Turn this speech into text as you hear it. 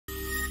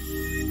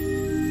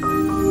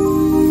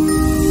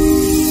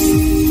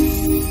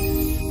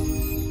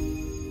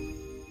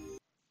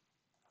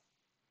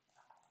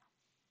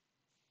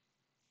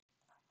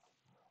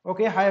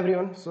Okay, hi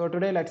everyone. So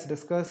today let's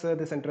discuss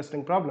this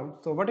interesting problem.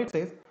 So what it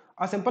says,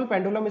 a simple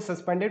pendulum is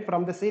suspended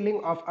from the ceiling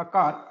of a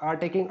car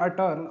taking a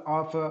turn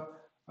of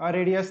a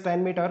radius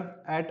 10 meter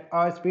at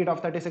a speed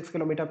of 36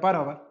 kilometer per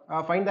hour.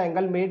 Find the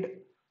angle made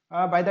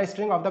by the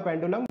string of the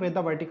pendulum with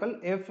the vertical.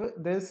 If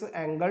this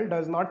angle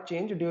does not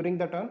change during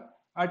the turn,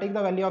 take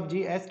the value of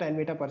g as 10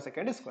 meter per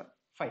second square.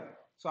 Fine.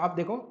 So आप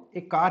देखो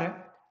एक car है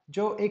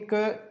जो एक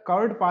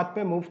curved path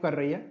पे move कर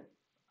रही है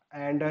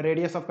and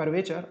radius of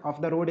curvature of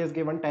the road is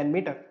given 10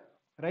 metre,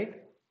 right.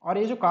 और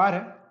ये जो कार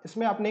है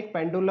इसमें आपने एक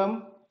पेंडुलम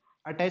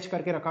अटैच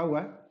करके रखा हुआ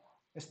है,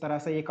 इस तरह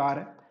से ये कार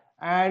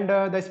है and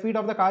the speed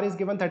of the car is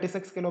given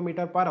 36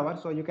 kilometre per hour,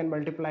 so you can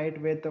multiply it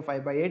with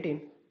 5/18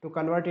 to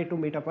convert it to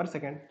metre पर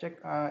second. Check,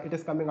 it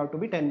is coming out to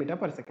be 10 metre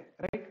पर second,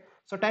 right.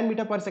 सो 10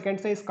 metre पर second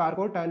से इस car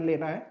को turn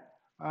लेना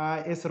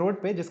है इस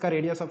road पे जिसका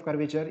रेडियस ऑफ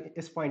कर्वेचर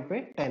इस पॉइंट पे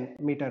 10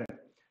 मीटर है।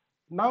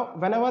 Now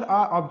whenever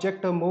a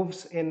object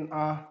moves in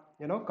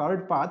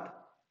curved path,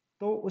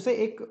 तो उसे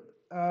एक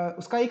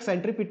उसका एक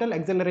सेंट्रीपिटल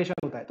एक्सेलरेशन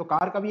होता है, तो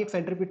कार का भी एक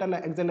सेंट्रीपिटल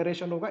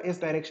एक्सेलरेशन होगा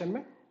इस डायरेक्शन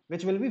में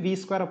which will be v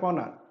square upon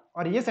are.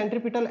 और ये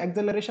सेंट्रीपिटल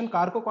एक्सेलरेशन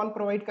कार को कौन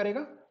प्रोवाइड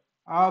करेगा?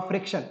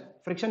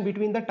 Friction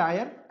between the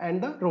tyre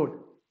and the road,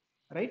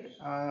 right.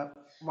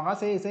 वहां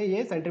से इसे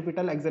ये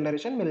सेंट्रीपिटल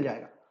एक्सेलरेशन मिल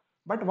जाएगा।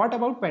 But what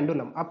about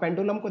pendulum? आप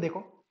पेंडुलम को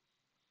देखो,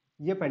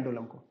 ये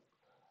पेंडुलम को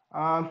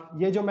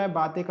ये जो मैं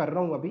बातें कर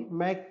रहा हूँ अभी,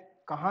 मैं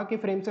कहाँ के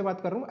फ्रेम से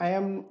बात कर रहा हूँ?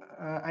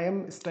 I am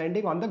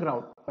standing on the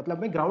ground,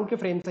 मतलब मैं ग्राउंड के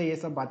फ्रेम से ये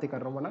सब बातें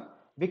कर रहा हूँ ना।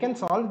 We can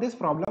solve this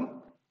problem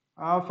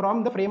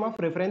from the frame of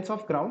reference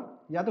of ground,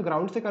 या तो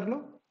ग्राउंड से कर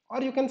लो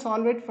और you can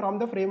solve it from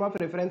the frame of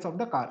reference of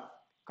the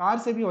car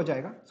से भी हो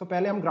जाएगा। सो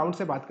पहले हम ग्राउंड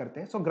से बात करते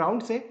हैं। सो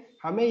ग्राउंड से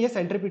हमें ये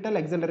सेंट्रीपिटल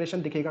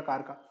एक्सेलरेशन दिखेगा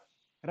कार का,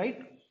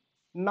 राइट।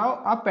 नाउ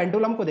आप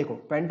पेंडुलम को देखो,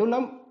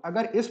 पेंडुलम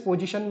अगर इस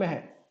पोजीशन में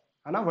है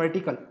ना,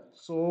 वर्टिकल।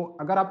 सो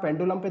अगर आप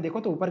पेंडुलम पे देखो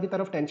तो ऊपर की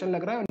तरफ टेंशन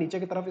लग रहा है और नीचे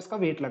की तरफ इसका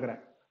वेट लग रहा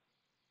है।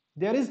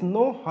 There is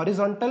no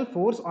horizontal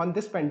force on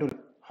this pendulum,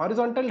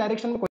 horizontal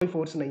direction में कोई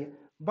फोर्स नहीं है।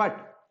 बट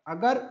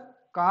अगर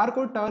कार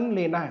को टर्न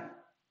लेना है,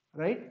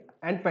 राइट,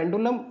 एंड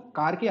पेंडुलम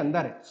कार के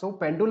अंदर है, सो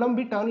पेंडुलम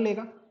भी टर्न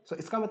लेगा। सो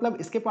इसका मतलब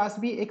इसके पास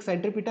भी एक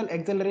सेंट्रीपिटल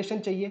एक्सेलरेशन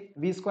चाहिए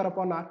v square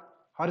upon are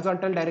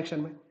horizontal direction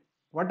में।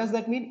 What does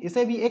that mean?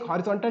 इसे भी एक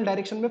हॉरिजॉन्टल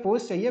डायरेक्शन में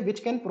फोर्स चाहिए which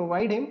can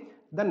provide him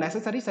the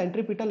necessary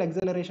centripetal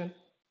acceleration.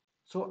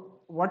 So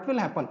what will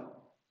happen,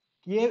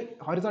 ये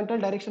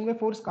हॉरिजॉन्टल डायरेक्शन में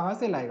फोर्स कहाँ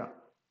से लाएगा?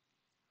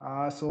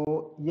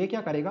 सो ये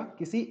क्या करेगा,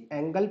 किसी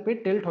एंगल पे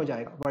टिल्ट हो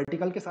जाएगा,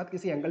 वर्टिकल के साथ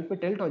किसी एंगल पे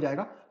टिल्ट हो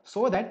जाएगा,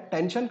 सो दैट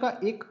टेंशन का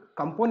एक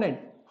कंपोनेंट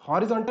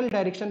हॉरिजॉन्टल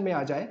डायरेक्शन में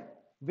आ जाए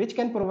which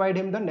can provide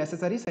him the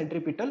necessary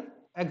centripetal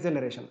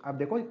acceleration. आप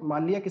देखो,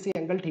 मान लिया किसी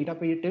एंगल थीटा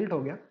पे ये टिल्ट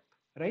हो गया,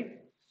 right.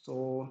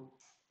 So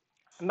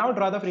now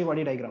draw the free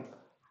body diagram.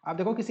 आप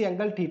देखो किसी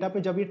एंगल थीटा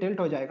पे जब ये टिल्ट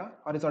हो जाएगा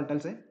हॉरिजॉन्टल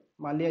से,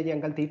 मान लिया ये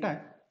एंगल थीटा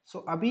है, सो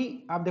अभी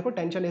आप देखो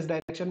टेंशन इस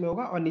डायरेक्शन में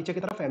होगा और नीचे की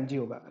तरफ mg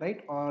होगा,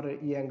 राइट, और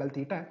ये एंगल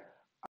थीटा है।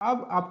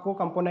 अब आपको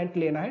कंपोनेंट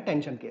लेना है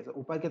टेंशन के, तो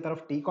ऊपर की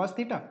तरफ t cos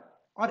थीटा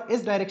और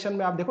इस डायरेक्शन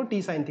में आप देखो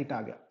t sin थीटा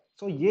आ गया।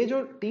 सो ये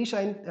जो t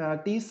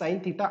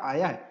sin थीटा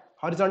आया है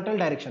हॉरिजॉन्टल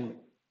डायरेक्शन में,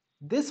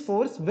 this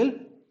force will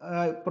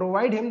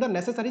provide him the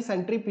necessary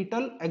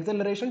centripetal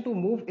acceleration to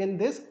move in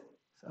this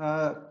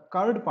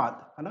curved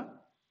path, है ना।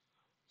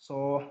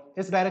 सो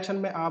इस डायरेक्शन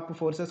में आप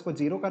फोर्सेस को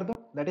जीरो कर दो,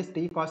 that is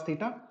t cos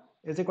theta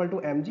is equal to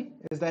mg।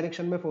 इस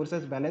डायरेक्शन में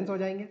फोर्सेस बैलेंस हो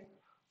जाएंगे।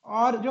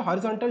 और जो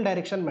हॉरिजॉन्टल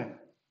डायरेक्शन में है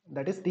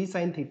that is t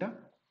sin theta,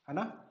 है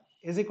ना,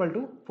 is equal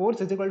to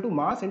force is equal to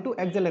mass into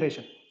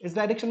acceleration. इस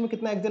डायरेक्शन में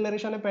कितना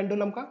एक्सेलरेशन है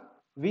पेंडुलम का?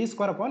 v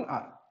square upon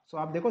r। सो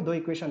आप देखो दो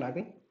इक्वेशन आ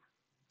गई।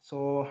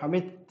 सो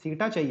हमें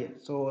थीटा चाहिए,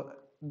 सो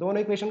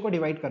दोनों इक्वेशन को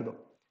डिवाइड कर दो।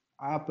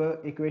 आप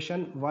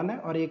इक्वेशन 1 है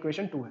और ये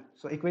इक्वेशन 2 है,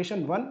 सो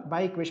इक्वेशन 1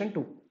 बाय इक्वेशन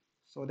 2।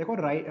 सो देखो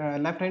राइट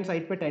लेफ्ट हैंड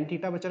साइड पे tan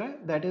थीटा बच रहा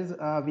है, that is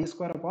v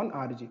square upon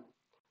R G.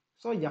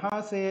 सो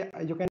यहाँ से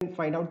you can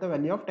find out the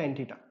value of tan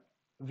theta.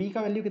 v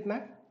का वैल्यू कितना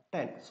है?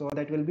 10, so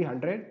that will be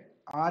 100,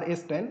 r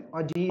is 10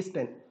 और g is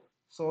 10,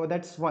 so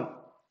that's 1,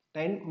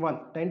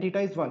 tan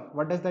theta is 1।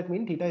 what does that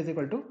mean? theta is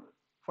equal to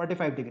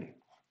 45 degree,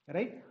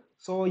 right.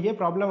 सो ये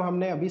problem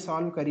हमने अभी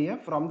solve करी है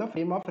from the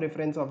frame of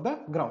reference of the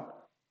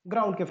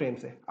ground के frame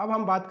से। अब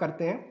हम बात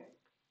करते हैं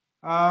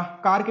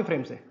कार के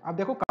फ्रेम से। अब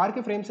देखो कार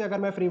के फ्रेम से अगर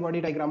मैं फ्री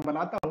बॉडी डायग्राम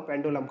बनाता हूँ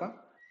पेंडुलम का,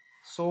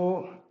 सो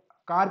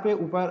कार पे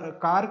ऊपर,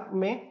 कार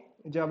में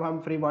जब हम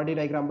फ्री बॉडी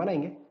डायग्राम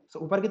बनाएंगे, सो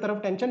ऊपर की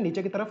तरफ टेंशन,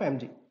 नीचे की तरफ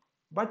mg।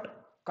 बट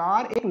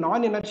कार एक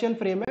नॉन इनर्शियल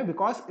फ्रेम है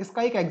बिकॉज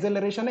इसका एक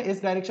एक्सेलरेशन है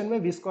इस डायरेक्शन में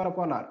v square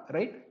upon r,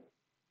 right.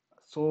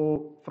 So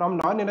from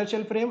non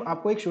inertial frame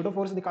आपको एक शूडो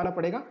फोर्स दिखाना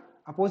पड़ेगा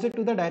opposite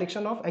to the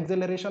direction of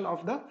acceleration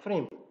of the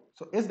frame.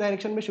 सो इस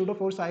डायरेक्शन में शूडो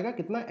फोर्स आएगा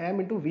कितना?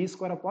 m into we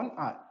square upon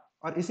r।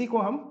 और इसी को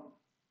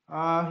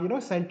हम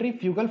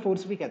सेंट्रीफ्यूगल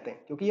फोर्स भी कहते हैं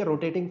क्योंकि ये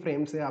रोटेटिंग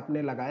फ्रेम से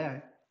आपने लगाया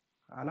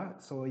है ना।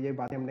 सो ये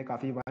बातें हमने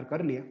काफी बार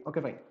कर ली है,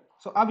 ओके फाइन।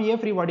 सो अब ये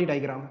फ्री बॉडी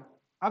डायग्राम है।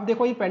 अब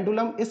देखो ये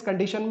पेंडुलम इस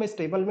कंडीशन में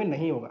स्टेबल में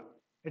नहीं होगा,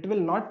 it will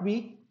not be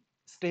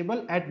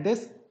stable at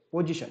this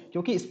position,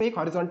 क्योंकि इस पर एक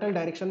हॉरिजॉन्टल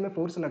डायरेक्शन में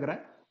फोर्स लग रहा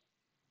है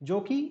जो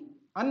कि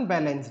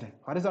अनबैलेंस्ड है।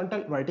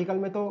 हॉरिजॉन्टल वर्टिकल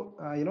में तो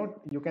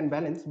you can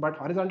balance, but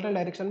horizontal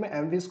direction में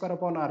M we square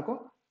upon are को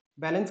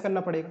बैलेंस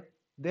करना पड़ेगा।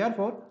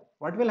 देयरफॉर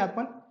व्हाट विल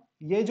हैपन,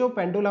 ये जो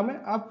पेंडुलम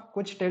है अब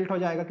कुछ टिल्ट हो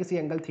जाएगा किसी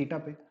एंगल थीटा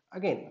पे।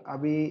 अगेन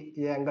अभी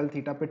ये एंगल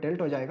थीटा पे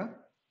टिल्ट हो जाएगा।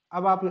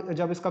 अब आप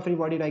जब इसका फ्री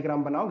बॉडी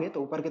डायग्राम बनाओगे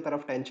तो ऊपर की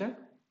तरफ टेंशन,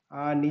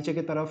 नीचे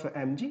की तरफ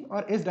एम जी,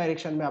 और इस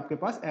डायरेक्शन में आपके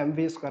पास M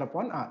we square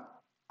upon are.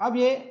 अब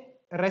ये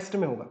रेस्ट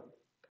में होगा।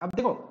 अब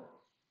देखो,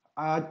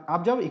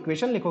 आप जब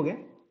इक्वेशन लिखोगे,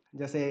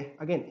 जैसे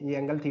अगेन ये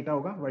एंगल थीटा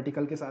होगा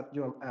वर्टिकल के साथ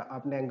जो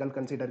आपने एंगल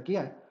कंसीडर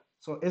किया है,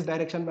 सो इस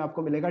डायरेक्शन में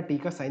आपको मिलेगा टी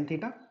का साइन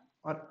थीटा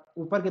और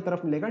ऊपर की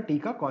तरफ मिलेगा टी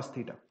का कॉस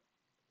थीटा।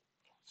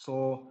 सो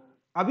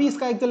अभी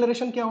इसका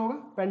एक्सेलरेशन क्या होगा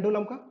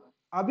पेंडुलम का,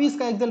 अभी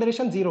इसका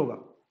एक्सेलरेशन जीरो होगा,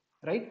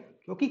 राइट,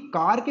 क्योंकि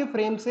कार के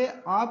फ्रेम से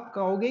आप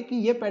कहोगे कि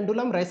ये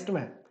पेंडुलम रेस्ट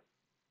में है।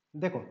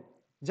 देखो,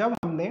 जब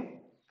हमने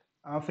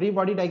फ्री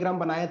बॉडी डायग्राम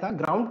बनाया था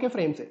ग्राउंड के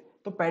फ्रेम से,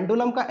 तो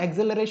पेंडुलम का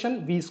acceleration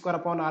we square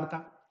upon are था,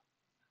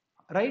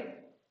 राइट,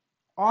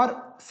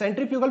 और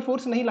सेंट्रीफ्यूगल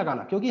फोर्स नहीं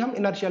लगाना क्योंकि हम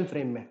इनर्शियल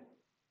फ्रेम में।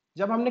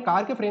 जब हमने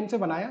कार के फ्रेम से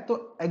बनाया तो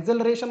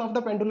acceleration of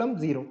the pendulum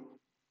zero,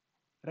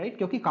 right,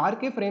 क्योंकि कार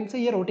के फ्रेम से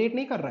ये रोटेट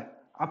नहीं कर रहा है।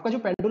 आपका जो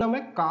पेंडुलम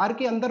है कार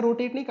के अंदर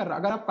रोटेट नहीं कर रहा।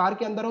 अगर आप कार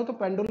के अंदर हो तो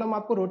पेंडुलम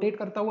आपको रोटेट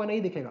करता हुआ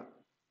नहीं दिखेगा,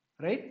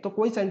 राइट, तो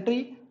कोई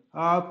सेंट्री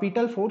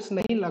पीटल फोर्स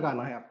नहीं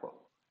लगाना है आपको।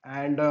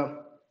 एंड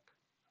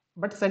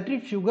बट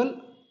सेंट्रीफ्यूगल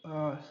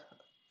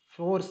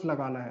फोर्स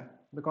लगाना है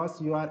because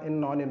you are in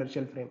non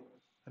inertial frame,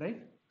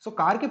 right. So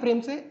car के फ्रेम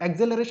से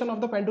acceleration of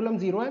the pendulum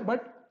zero है, बट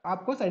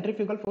आपको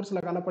सेंट्रीफ्यूगल फोर्स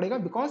लगाना पड़ेगा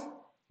because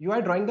you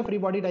are drawing the free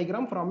body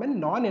diagram from a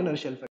non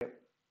inertial frame.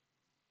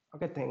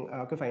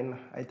 Okay fine,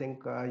 I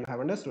think you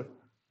have understood.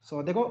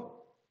 सो देखो,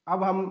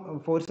 अब हम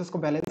forces को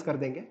बैलेंस कर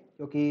देंगे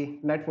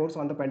क्योंकि net force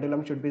on the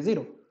pendulum should be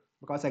zero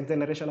because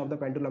acceleration of the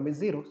pendulum is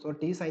zero. So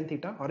T sine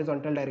theta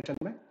horizontal direction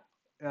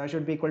में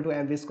should be equal to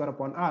M we square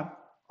upon are,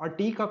 और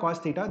T का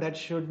cos theta that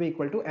should be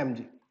equal to M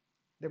G.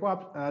 देखो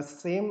आप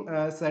same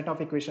set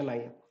of equation आई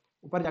है,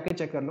 ऊपर जाके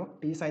check कर लो।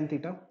 T sine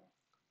theta,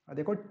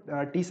 देखो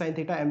T sine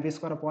theta M we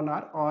square upon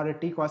are और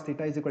T cos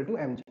theta is equal to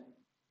M G,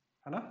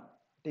 है ना,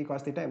 T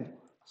cos theta M G.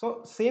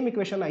 So same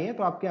equation आई है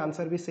तो आपके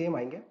आंसर भी सेम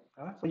आएंगे,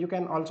 है ना। So you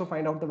can also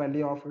find out the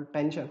value of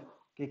tension,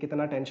 कि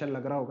कितना टेंशन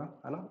लग रहा होगा,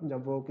 है ना,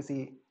 जब वो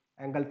किसी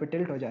एंगल पे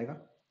टिल्ट हो जाएगा।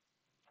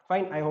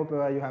 Fine, I hope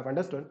you have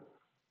understood.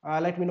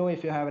 Let me know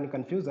if you have any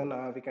confusion.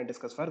 We can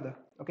discuss further.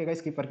 Okay guys,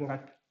 keep working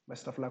hard.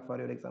 Best of luck for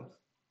your exams.